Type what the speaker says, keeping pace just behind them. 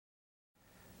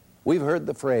We've heard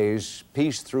the phrase,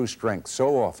 peace through strength,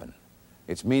 so often.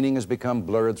 Its meaning has become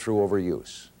blurred through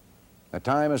overuse. The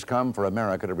time has come for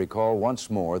America to recall once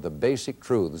more the basic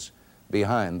truths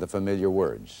behind the familiar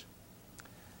words.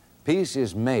 Peace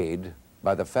is made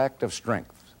by the fact of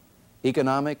strength,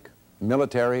 economic,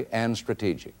 military, and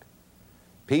strategic.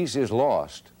 Peace is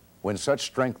lost when such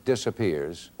strength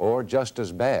disappears, or just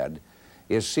as bad,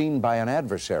 is seen by an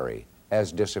adversary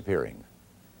as disappearing.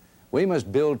 We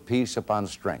must build peace upon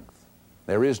strength.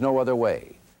 There is no other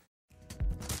way.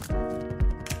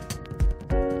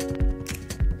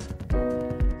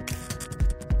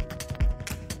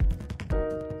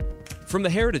 From the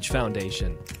Heritage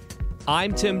Foundation,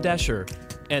 I'm Tim Descher,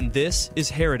 and this is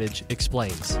Heritage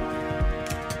Explains.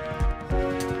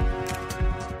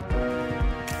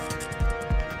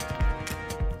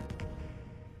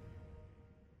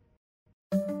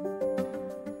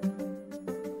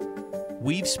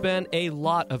 We've spent a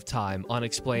lot of time on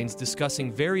Explains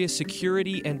discussing various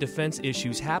security and defense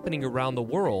issues happening around the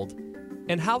world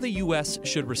and how the U.S.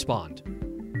 should respond.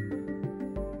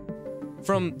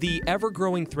 From the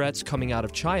ever-growing threats coming out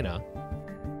of China,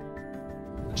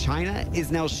 China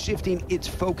is now shifting its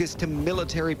focus to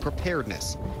military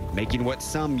preparedness, making what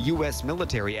some U.S.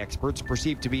 military experts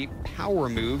perceive to be power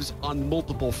moves on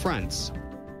multiple fronts,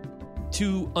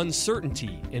 to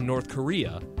uncertainty in North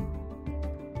Korea.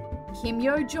 Kim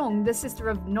Yo-jong, the sister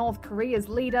of North Korea's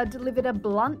leader, delivered a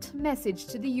blunt message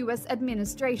to the U.S.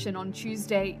 administration on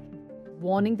Tuesday,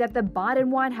 warning that the Biden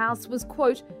White House was,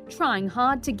 quote, trying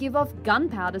hard to give off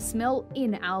gunpowder smell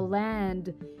in our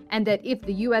land, and that if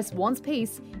the U.S. wants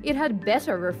peace, it had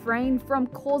better refrain from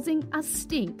causing a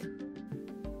stink.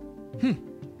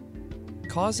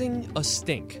 Causing a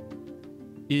stink.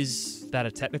 Is that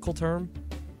a technical term?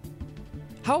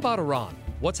 How about Iran?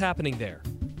 What's happening there?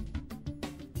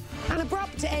 An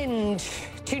abrupt end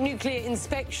to nuclear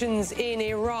inspections in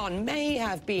Iran may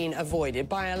have been avoided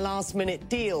by a last-minute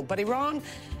deal, but Iran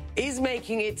is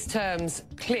making its terms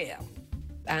clear.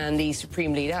 And the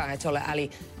Supreme Leader, Ayatollah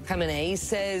Ali Khamenei,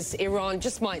 says Iran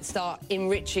just might start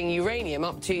enriching uranium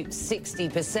up to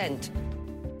 60%.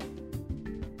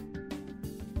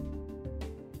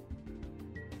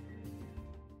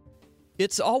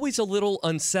 It's always a little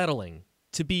unsettling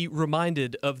to be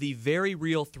reminded of the very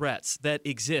real threats that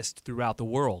exist throughout the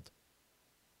world.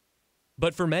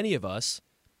 But for many of us,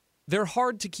 they're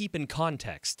hard to keep in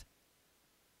context.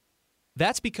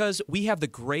 That's because we have the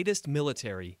greatest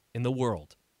military in the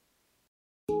world.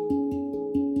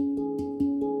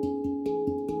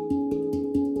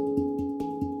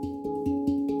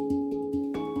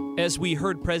 As we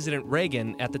heard President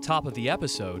Reagan at the top of the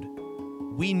episode,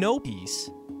 we know peace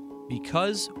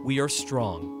because we are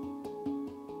strong.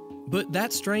 But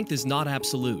that strength is not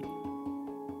absolute.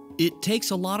 It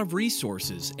takes a lot of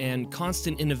resources and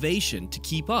constant innovation to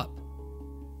keep up.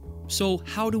 So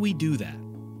how do we do that?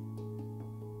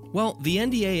 Well, the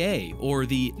NDAA, or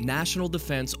the National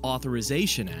Defense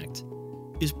Authorization Act,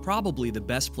 is probably the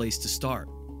best place to start.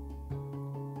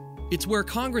 It's where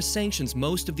Congress sanctions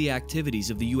most of the activities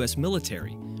of the U.S.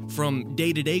 military, from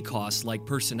day-to-day costs like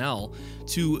personnel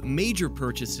to major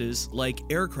purchases like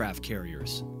aircraft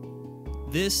carriers.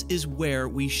 This is where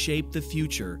we shape the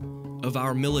future of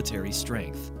our military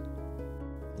strength.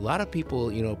 A lot of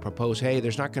people, propose, hey,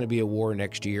 there's not going to be a war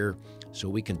next year, so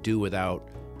we can do without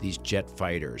these jet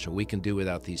fighters, or we can do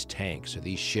without these tanks or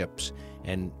these ships,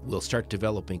 and we'll start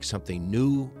developing something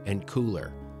new and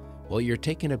cooler. Well, you're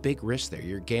taking a big risk there.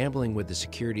 You're gambling with the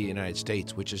security of the United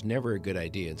States, which is never a good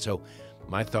idea. And so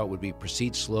my thought would be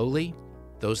proceed slowly.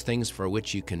 Those things for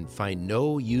which you can find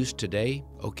no use today,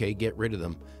 okay, get rid of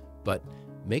them. But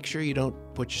make sure you don't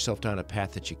put yourself down a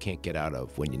path that you can't get out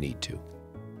of when you need to.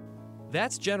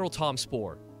 That's General Tom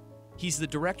Spohr. He's the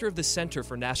director of the Center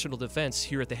for National Defense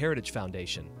here at the Heritage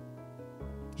Foundation.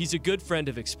 He's a good friend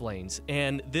of Explains,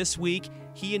 and this week,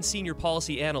 he and senior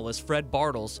policy analyst Fred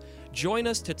Bartels join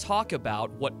us to talk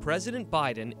about what President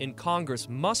Biden and Congress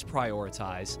must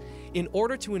prioritize in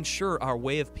order to ensure our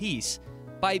way of peace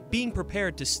by being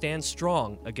prepared to stand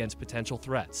strong against potential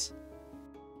threats.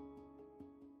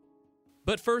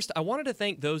 But first, I wanted to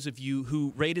thank those of you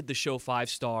who rated the show 5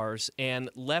 stars and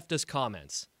left us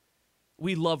comments.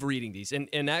 We love reading these,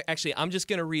 and actually, I'm just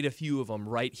going to read a few of them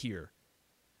right here.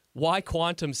 Why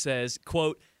Quantum says,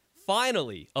 quote,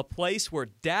 finally, a place where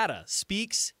data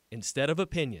speaks instead of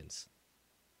opinions.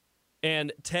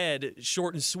 And Ted,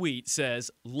 short and sweet,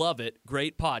 says, love it,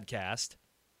 great podcast.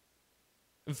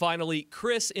 And finally,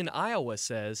 Chris in Iowa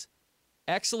says,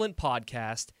 excellent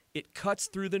podcast, it cuts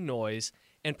through the noise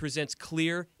and presents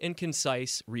clear and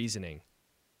concise reasoning.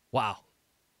 Wow.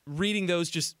 reading those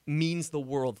just means the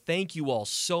world. Thank you all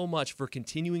so much for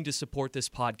continuing to support this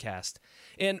podcast.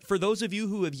 And for those of you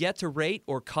who have yet to rate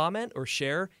or comment or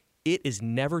share, it is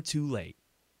never too late.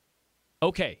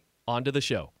 Okay, on to the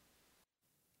show.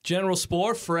 General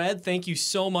Spohr, Fred, thank you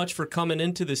so much for coming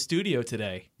into the studio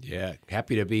today. Yeah,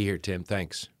 happy to be here, Tim.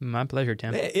 Thanks. My pleasure,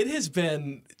 Tim. It has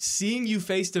been seeing you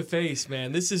face to face,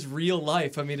 man. This is real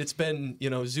life. I mean, it's been,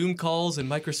 Zoom calls and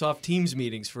Microsoft Teams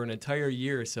meetings for an entire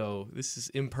year. So this is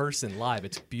in person, live.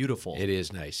 It's beautiful. It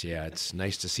is nice. Yeah, it's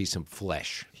nice to see some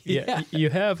flesh. Yeah.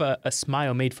 You have a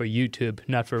smile made for YouTube,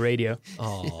 not for radio.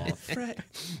 Oh, Fred,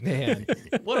 man,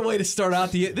 what a way to start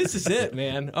out this is it,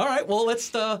 man. All right, well, let's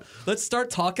start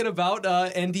talking about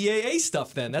NDAA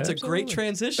stuff then. That's Absolutely. A great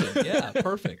transition. Yeah,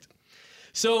 perfect.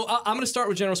 So I'm going to start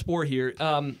with General Spohr here.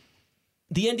 The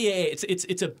NDAA,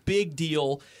 it's a big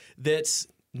deal that's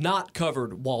not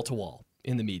covered wall to wall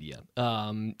in the media.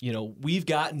 We've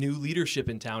got new leadership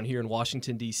in town here in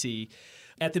Washington, D.C.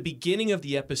 At the beginning of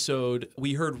the episode,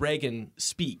 we heard Reagan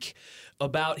speak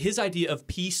about his idea of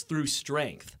peace through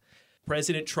strength.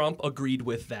 President Trump agreed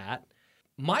with that.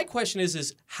 My question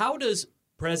is how does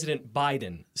President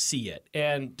Biden see it,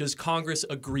 and does Congress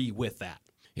agree with that?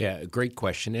 Yeah, great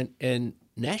question. And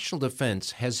national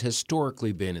defense has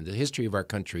historically been, in the history of our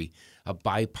country, a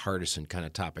bipartisan kind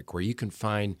of topic where you can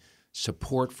find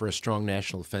support for a strong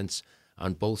national defense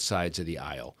on both sides of the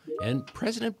aisle. And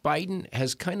President Biden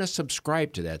has kind of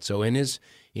subscribed to that. So in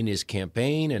his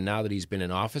campaign, and now that he's been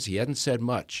in office, he hasn't said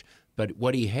much. But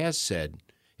what he has said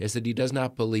is that he does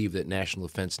not believe that national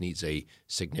defense needs a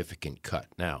significant cut.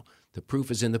 Now, the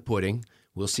proof is in the pudding.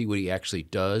 We'll see what he actually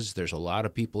does. There's a lot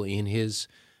of people in his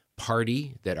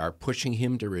party that are pushing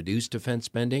him to reduce defense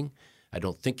spending. I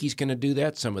don't think he's going to do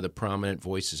that. Some of the prominent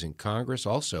voices in Congress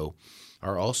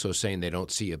are also saying they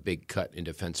don't see a big cut in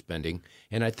defense spending.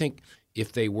 And I think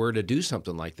if they were to do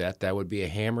something like that, that would be a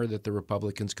hammer that the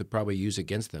Republicans could probably use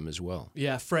against them as well.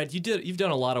 Yeah, Fred, you've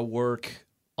done a lot of work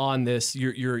on this,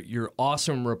 your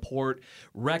awesome report,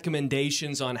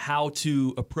 recommendations on how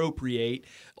to appropriate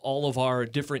all of our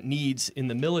different needs in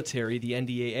the military, the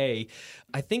NDAA.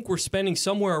 I think we're spending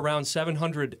somewhere around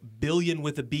 $700 billion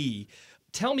with a B.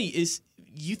 Tell me,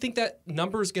 you think that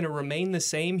number is going to remain the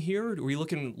same here? Are we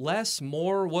looking less,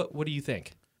 more? What do you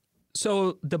think?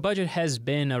 So the budget has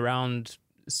been around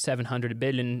 $700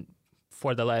 billion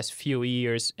for the last few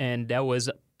years, and that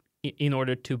was in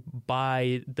order to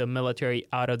buy the military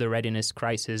out of the readiness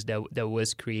crisis that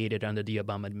was created under the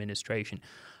Obama administration.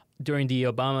 During the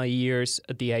Obama years,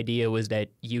 the idea was that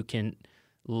you can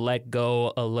let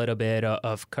go a little bit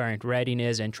of current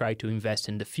readiness and try to invest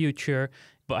in the future,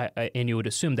 and you would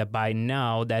assume that by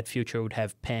now that future would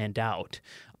have panned out.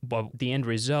 But the end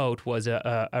result was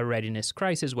a readiness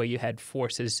crisis where you had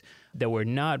forces that were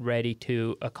not ready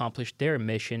to accomplish their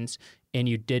missions, and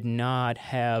you did not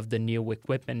have the new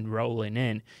equipment rolling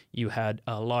in. You had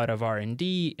a lot of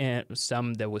R&D, and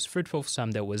some that was fruitful,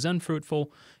 some that was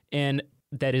unfruitful, and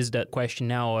that is the question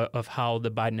now of how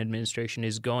the Biden administration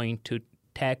is going to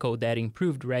tackle that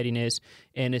improved readiness,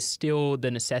 and is still the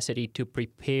necessity to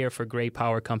prepare for great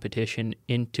power competition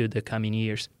into the coming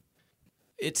years.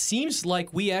 It seems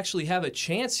like we actually have a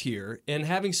chance here in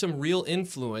having some real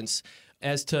influence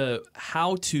as to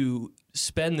how to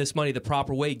spend this money the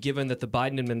proper way, given that the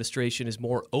Biden administration is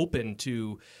more open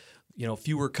to,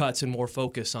 fewer cuts and more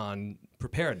focus on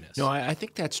preparedness. No, I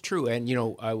think that's true. And,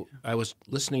 I was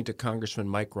listening to Congressman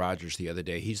Mike Rogers the other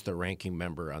day. He's the ranking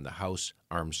member on the House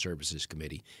Armed Services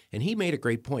Committee. And he made a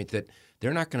great point that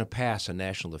they're not going to pass a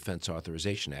National Defense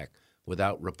Authorization Act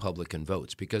without Republican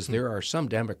votes, because there are some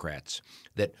Democrats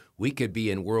that we could be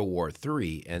in World War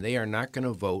III, and they are not going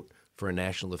to vote for a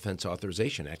National Defense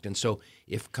Authorization Act. And so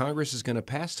if Congress is going to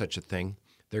pass such a thing,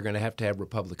 they're going to have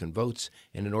Republican votes.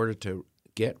 And in order to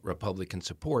get Republican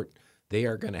support, they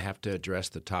are going to have to address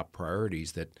the top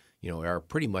priorities that, are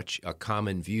pretty much a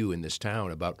common view in this town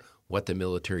about what the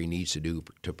military needs to do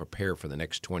to prepare for the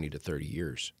next 20 to 30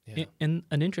 years. Yeah. And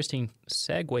an interesting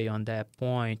segue on that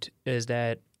point is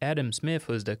that Adam Smith,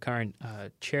 who's the current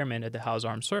chairman of the House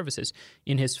Armed Services,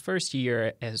 in his first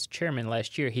year as chairman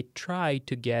last year, he tried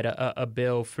to get a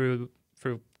bill through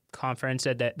conference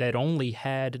that only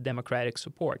had Democratic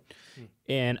support.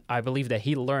 And I believe that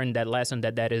he learned that lesson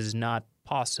that is not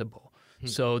possible.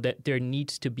 So that there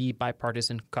needs to be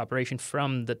bipartisan cooperation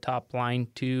from the top line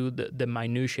to the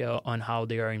minutia on how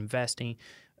they are investing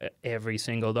every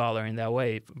single dollar in that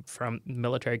way, from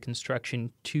military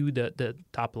construction to the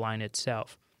top line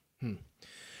itself.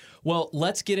 Well,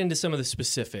 let's get into some of the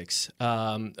specifics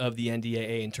of the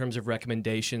NDAA in terms of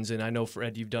recommendations. And I know,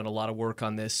 Fred, you've done a lot of work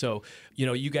on this, so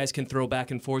you guys can throw back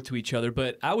and forth to each other.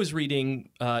 But I was reading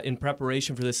in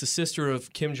preparation for this, the sister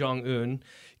of Kim Jong-un,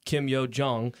 Kim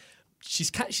Yo-jong.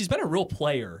 She's been a real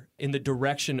player in the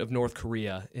direction of North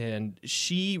Korea, and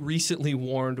she recently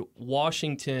warned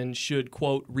Washington should,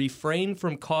 quote, refrain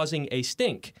from causing a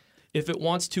stink if it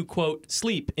wants to, quote,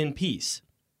 sleep in peace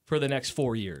for the next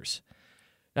 4 years.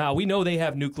 Now, we know they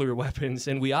have nuclear weapons,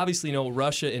 and we obviously know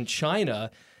Russia and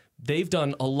China, they've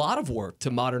done a lot of work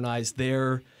to modernize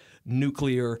their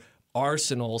nuclear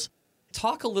arsenals.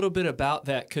 Talk a little bit about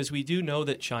that, because we do know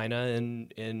that China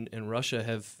and Russia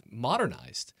have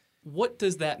modernized. What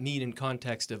does that mean in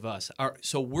context of us?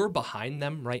 So we're behind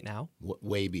them right now?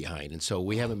 Way behind. And so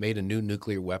we haven't made a new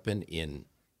nuclear weapon in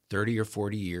 30 or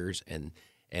 40 years, and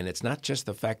it's not just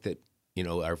the fact that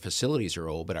our facilities are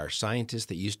old, but our scientists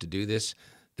that used to do this,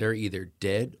 they're either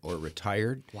dead or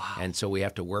retired. Wow. And so we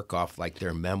have to work off like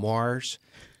their memoirs.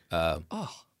 On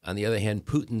the other hand,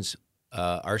 Putin's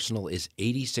arsenal is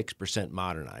 86%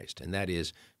 modernized, and that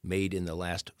is made in the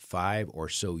last 5 or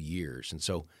so years. And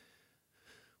so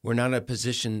we're not in a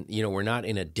position, we're not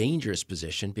in a dangerous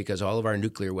position, because all of our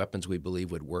nuclear weapons we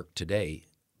believe would work today,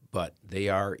 but they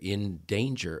are in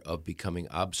danger of becoming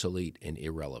obsolete and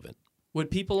irrelevant. Would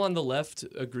people on the left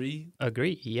agree?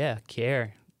 Agree, yeah,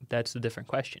 care. That's a different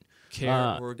question.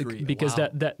 Care or agree? Because wow.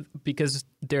 because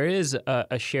there is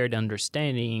a shared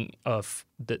understanding of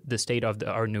the state of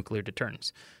our nuclear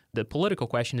deterrence. The political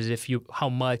question is how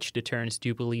much deterrence do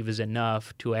you believe is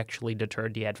enough to actually deter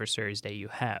the adversaries that you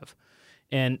have?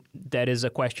 And that is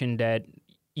a question that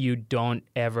you don't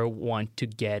ever want to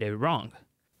get it wrong.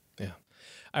 Yeah.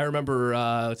 I remember,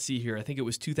 let's see here, I think it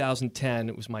was 2010.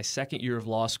 It was my second year of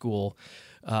law school.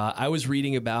 I was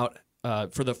reading about,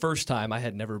 for the first time, I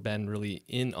had never been really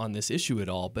in on this issue at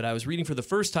all, but I was reading for the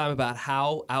first time about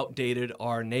how outdated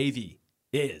our Navy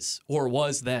is or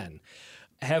was then.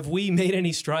 Have we made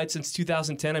any strides since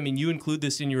 2010? I mean, you include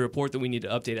this in your report that we need to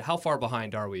update it. How far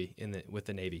behind are we with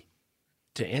the Navy?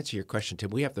 To answer your question, Tim,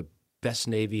 we have the best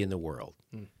Navy in the world,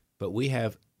 but we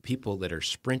have people that are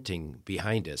sprinting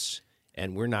behind us,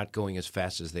 and we're not going as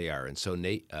fast as they are. And so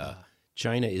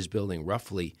China is building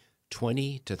roughly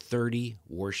 20 to 30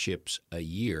 warships a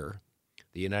year.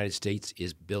 The United States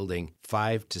is building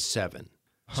 5 to 7.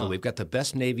 So we've got the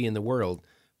best Navy in the world,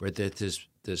 but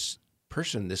this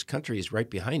country is right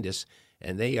behind us,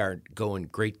 and they are going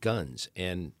great guns.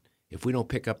 And if we don't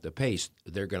pick up the pace,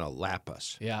 they're going to lap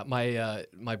us. Yeah,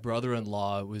 my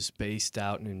brother-in-law was based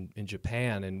out in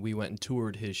Japan, and we went and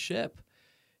toured his ship,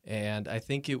 and I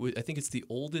think it's the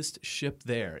oldest ship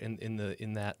there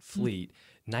in that fleet.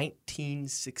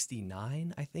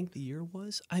 1969, I think the year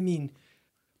was. I mean,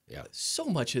 yeah, so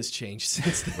much has changed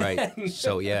since then. Right.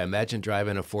 So yeah, imagine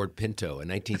driving a Ford Pinto, a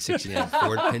 1969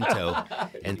 Ford Pinto,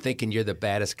 and thinking you're the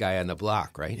baddest guy on the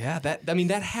block, right? Yeah,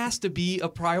 that has to be a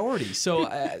priority. So,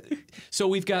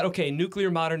 we've got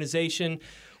nuclear modernization.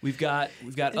 We've got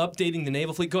updating the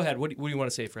naval fleet. Go ahead. What do you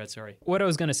want to say, Fred? Sorry. What I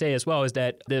was going to say as well is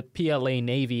that the PLA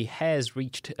Navy has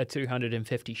reached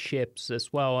 350 ships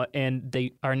as well, and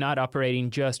they are not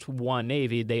operating just one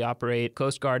Navy. They operate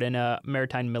Coast Guard and a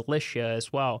maritime militia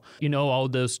as well. All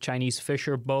those Chinese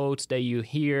fisher boats that you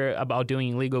hear about doing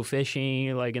illegal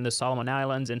fishing, like in the Solomon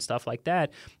Islands and stuff like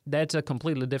that. That's a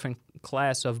completely different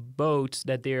class of boats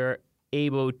that they're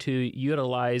able to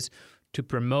utilize to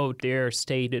promote their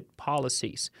stated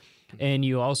policies. And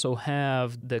you also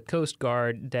have the Coast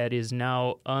Guard that is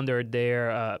now under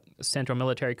their Central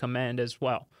Military Command as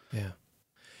well. Yeah.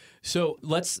 So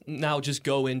let's now just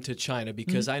go into China,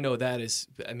 because I know that is,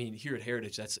 here at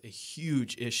Heritage, that's a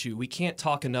huge issue. We can't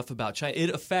talk enough about China.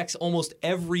 It affects almost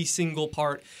every single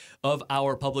part of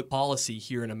our public policy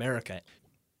here in America.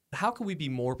 How can we be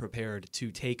more prepared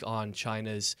to take on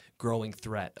China's growing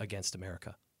threat against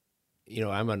America?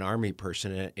 I'm an Army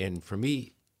person, and for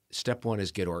me, step one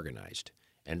is get organized.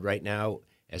 And right now,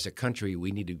 as a country,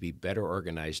 we need to be better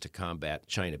organized to combat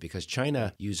China, because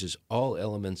China uses all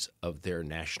elements of their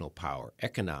national power,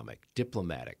 economic,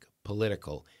 diplomatic,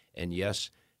 political, and yes,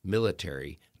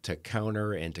 military, to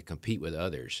counter and to compete with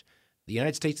others. The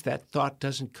United States, that thought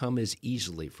doesn't come as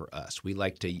easily for us. We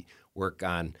like to work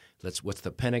on what's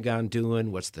the Pentagon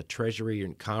doing, what's the Treasury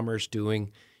and Commerce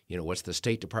doing, what's the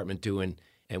State Department doing.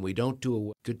 And we don't do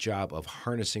a good job of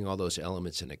harnessing all those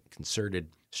elements in a concerted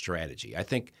strategy. I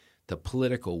think the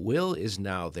political will is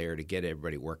now there to get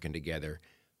everybody working together,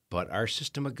 but our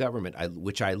system of government,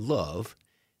 which I love,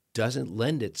 doesn't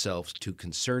lend itself to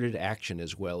concerted action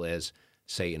as well as,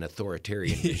 say, an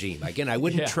authoritarian regime. Again, I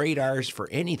wouldn't trade ours for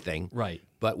anything. Right.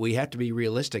 But we have to be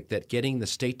realistic that getting the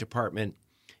State Department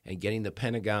and getting the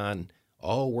Pentagon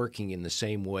all working in the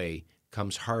same way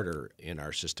comes harder in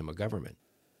our system of government.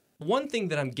 One thing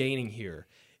that I'm gaining here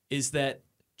is that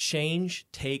change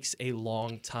takes a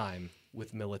long time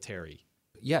with military.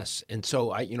 Yes, and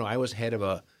so I was head of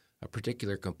a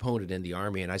particular component in the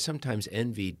Army, and I sometimes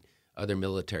envied other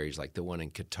militaries like the one in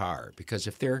Qatar, because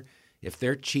if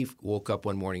their chief woke up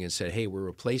one morning and said, hey, we're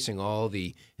replacing all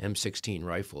the M16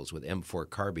 rifles with M4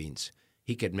 carbines,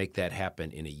 he could make that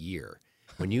happen in a year.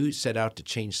 When you set out to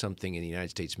change something in the United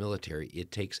States military,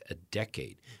 it takes a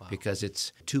decade. Wow. Because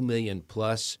it's 2 million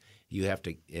plus. You have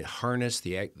to harness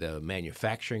the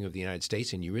manufacturing of the United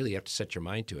States, and you really have to set your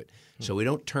mind to it. So we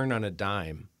don't turn on a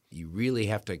dime. You really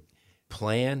have to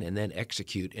plan and then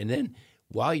execute. And then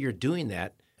while you're doing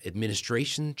that,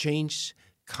 administration changes,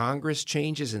 Congress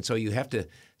changes, and so you have to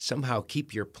somehow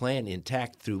keep your plan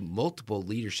intact through multiple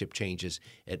leadership changes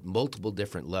at multiple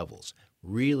different levels.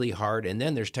 Really hard. And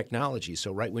then there's technology.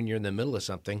 So right when you're in the middle of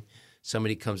something,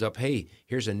 somebody comes up, hey,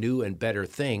 here's a new and better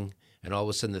thing, and all of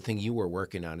a sudden the thing you were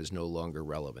working on is no longer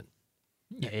relevant.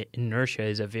 Yeah, inertia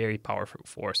is a very powerful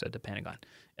force at the Pentagon,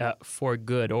 for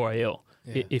good or ill.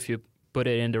 Yeah. If you put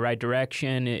it in the right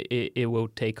direction, it will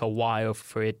take a while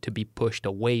for it to be pushed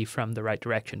away from the right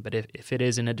direction. But if it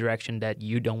is in a direction that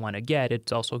you don't want to get,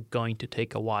 it's also going to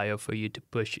take a while for you to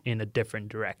push in a different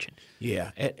direction.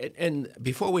 Yeah. And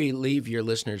before we leave your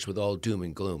listeners with all doom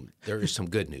and gloom, there is some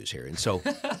good news here. And so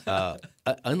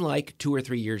unlike 2 or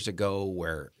 3 years ago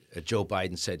where Joe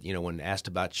Biden said, when asked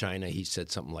about China, he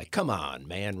said something like, come on,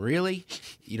 man, really?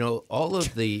 All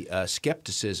of the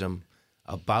skepticism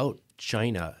about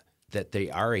China that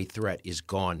they are a threat is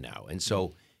gone now. And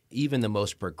so even the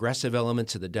most progressive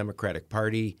elements of the Democratic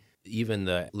Party, even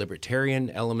the libertarian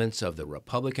elements of the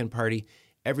Republican Party,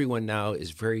 everyone now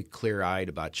is very clear-eyed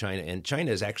about China. And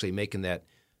China is actually making that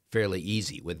fairly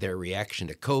easy with their reaction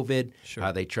to COVID, Sure.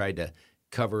 How they tried to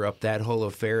cover up that whole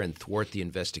affair and thwart the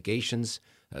investigations,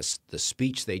 the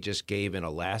speech they just gave in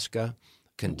Alaska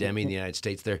condemning the United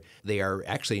States. They are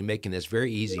actually making this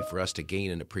very easy for us to gain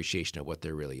an appreciation of what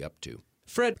they're really up to.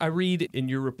 Fred, I read in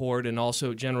your report, and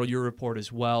also, General, your report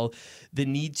as well, the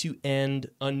need to end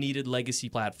unneeded legacy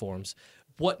platforms.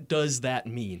 What does that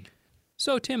mean?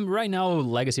 So, Tim, right now,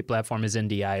 legacy platform is in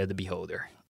the eye of the beholder.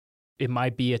 It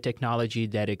might be a technology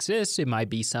that exists. It might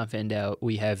be something that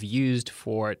we have used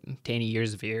for 10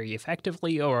 years very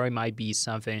effectively, or it might be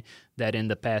something that in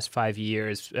the past 5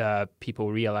 years,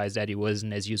 people realized that it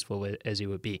wasn't as useful as it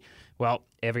would be. Well,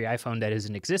 every iPhone that is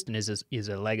in existence is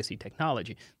a legacy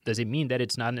technology. Does it mean that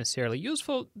it's not necessarily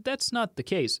useful? That's not the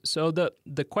case. So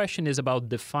the question is about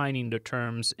defining the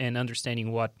terms and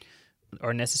understanding what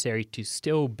are necessary to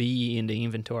still be in the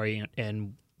inventory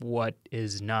and what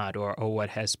is not, or what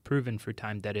has proven through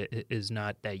time that it is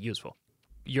not that useful.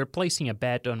 You're placing a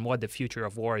bet on what the future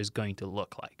of war is going to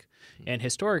look like. And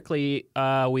historically,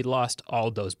 we lost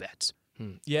all those bets.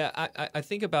 Yeah, I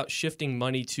think about shifting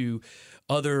money to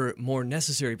other more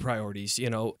necessary priorities.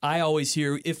 I always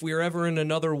hear if we're ever in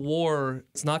another war,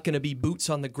 it's not going to be boots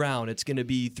on the ground. It's going to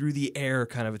be through the air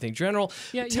kind of a thing. General,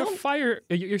 yeah,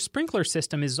 your sprinkler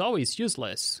system is always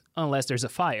useless unless there's a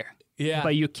fire. Yeah.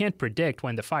 But you can't predict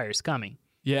when the fire is coming.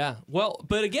 Yeah. Well,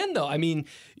 but again, though, I mean,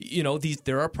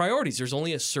 there are priorities. There's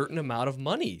only a certain amount of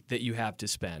money that you have to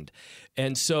spend.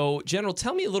 And so, General,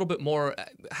 tell me a little bit more.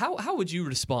 How would you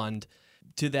respond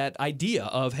to that idea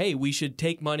of, hey, we should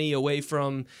take money away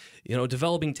from,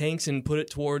 developing tanks and put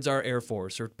it towards our Air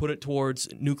Force or put it towards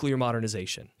nuclear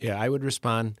modernization? Yeah, I would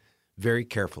respond very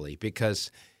carefully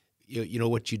because,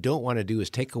 what you don't want to do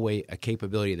is take away a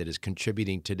capability that is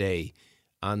contributing today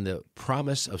on the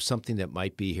promise of something that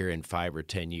might be here in 5 or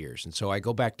 10 years. And so I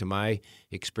go back to my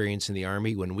experience in the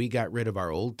Army. When we got rid of our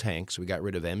old tanks, we got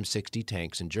rid of M60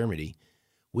 tanks in Germany,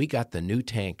 we got the new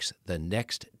tanks the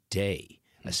next day,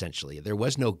 essentially. There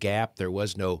was no gap. There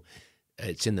was no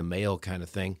it's in the mail kind of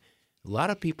thing. A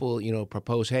lot of people,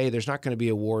 propose, hey, there's not going to be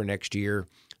a war next year,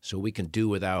 so we can do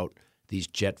without these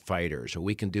jet fighters, or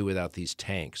we can do without these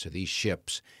tanks or these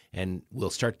ships, and we'll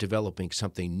start developing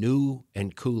something new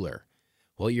and cooler.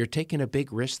 Well, you're taking a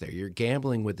big risk there. You're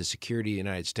gambling with the security of the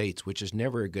United States, which is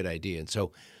never a good idea. And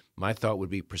so my thought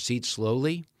would be proceed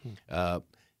slowly.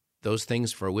 Those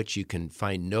things for which you can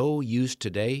find no use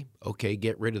today, okay,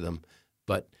 get rid of them.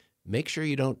 But make sure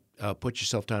you don't put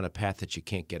yourself down a path that you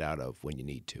can't get out of when you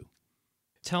need to.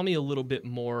 Tell me a little bit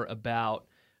more about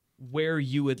where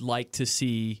you would like to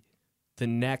see the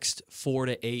next 4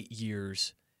 to 8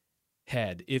 years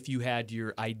head. If you had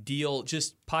your ideal,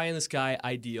 just pie in the sky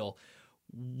ideal,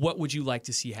 what would you like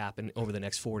to see happen over the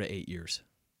next 4 to 8 years?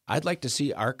 I'd like to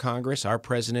see our Congress, our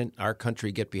president, our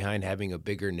country get behind having a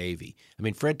bigger Navy. I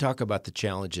mean, Fred talked about the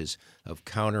challenges of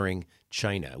countering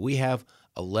China. We have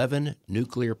 11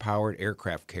 nuclear-powered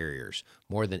aircraft carriers,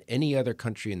 more than any other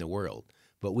country in the world.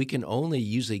 But we can only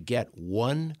usually get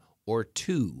 1 or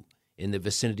 2 in the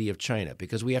vicinity of China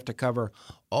because we have to cover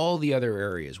all the other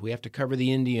areas. We have to cover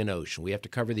the Indian Ocean. We have to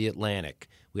cover the Atlantic.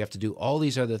 We have to do all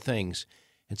these other things.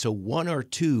 And so 1 or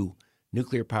 2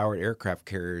 nuclear-powered aircraft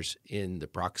carriers in the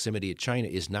proximity of China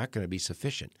is not going to be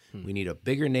sufficient. We need a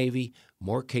bigger Navy,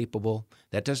 more capable.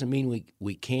 That doesn't mean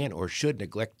we can or should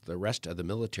neglect the rest of the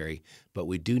military, but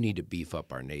we do need to beef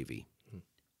up our Navy.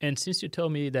 And since you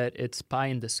told me that it's pie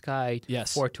in the sky,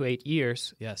 4 to 8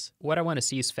 years, what I want to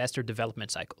see is faster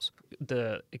development cycles.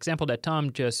 The example that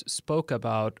Tom just spoke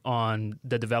about on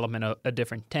the development of a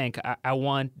different tank, I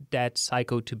want that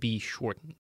cycle to be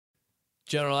shortened.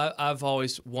 General, I've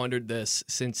always wondered this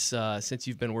since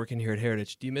you've been working here at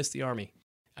Heritage. Do you miss the Army?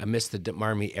 I miss the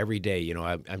Army every day. You know,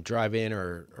 I'm driving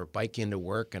or biking to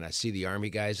work, and I see the Army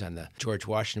guys on the George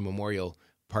Washington Memorial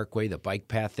Parkway, the bike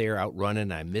path there, out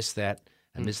running. I miss that.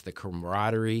 I miss the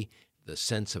camaraderie, the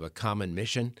sense of a common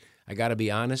mission. I got to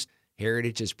be honest,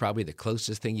 Heritage is probably the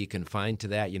closest thing you can find to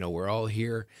that. You know, we're all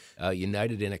here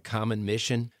united in a common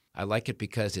mission. I like it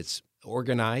because it's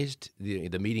organized.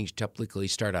 The meetings typically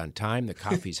start on time. The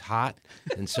coffee's hot.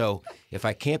 And so if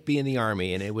I can't be in the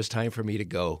Army and it was time for me to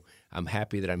go, I'm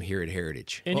happy that I'm here at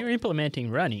Heritage. And you're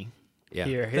implementing running. Yeah,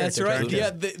 here that's right. Yeah,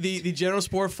 the General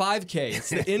Sport 5K. It's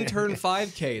the intern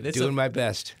 5K. That's doing my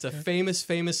best. It's a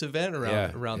famous event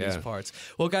around these parts.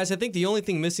 Well, guys, I think the only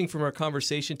thing missing from our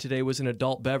conversation today was an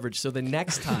adult beverage. So the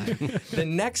next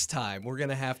time, we're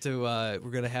gonna have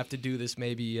to do this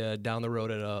maybe down the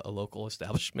road at a local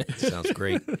establishment. Sounds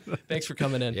great. Thanks for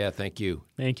coming in. Yeah, thank you.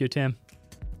 Thank you, Tim.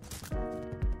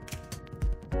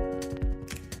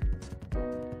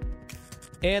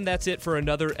 And that's it for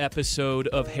another episode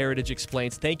of Heritage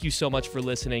Explains. Thank you so much for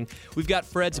listening. We've got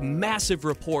Fred's massive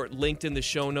report linked in the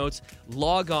show notes.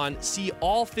 Log on, see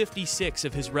all 56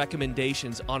 of his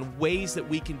recommendations on ways that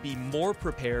we can be more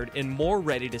prepared and more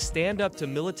ready to stand up to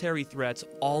military threats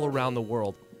all around the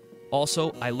world.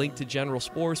 Also, I linked to General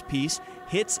Spore's piece,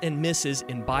 Hits and Misses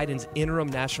in Biden's Interim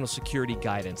National Security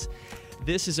Guidance.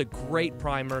 This is a great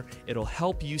primer. It'll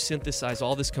help you synthesize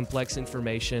all this complex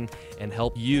information and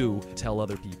help you tell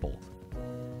other people.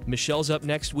 Michelle's up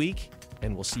next week,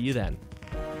 and we'll see you then.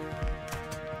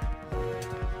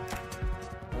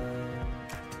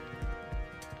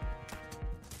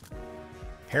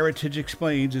 Heritage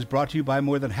Explains is brought to you by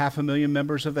more than 500,000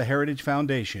 members of the Heritage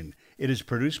Foundation. It is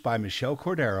produced by Michelle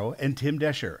Cordero and Tim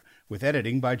Desher, with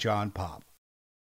editing by John Popp.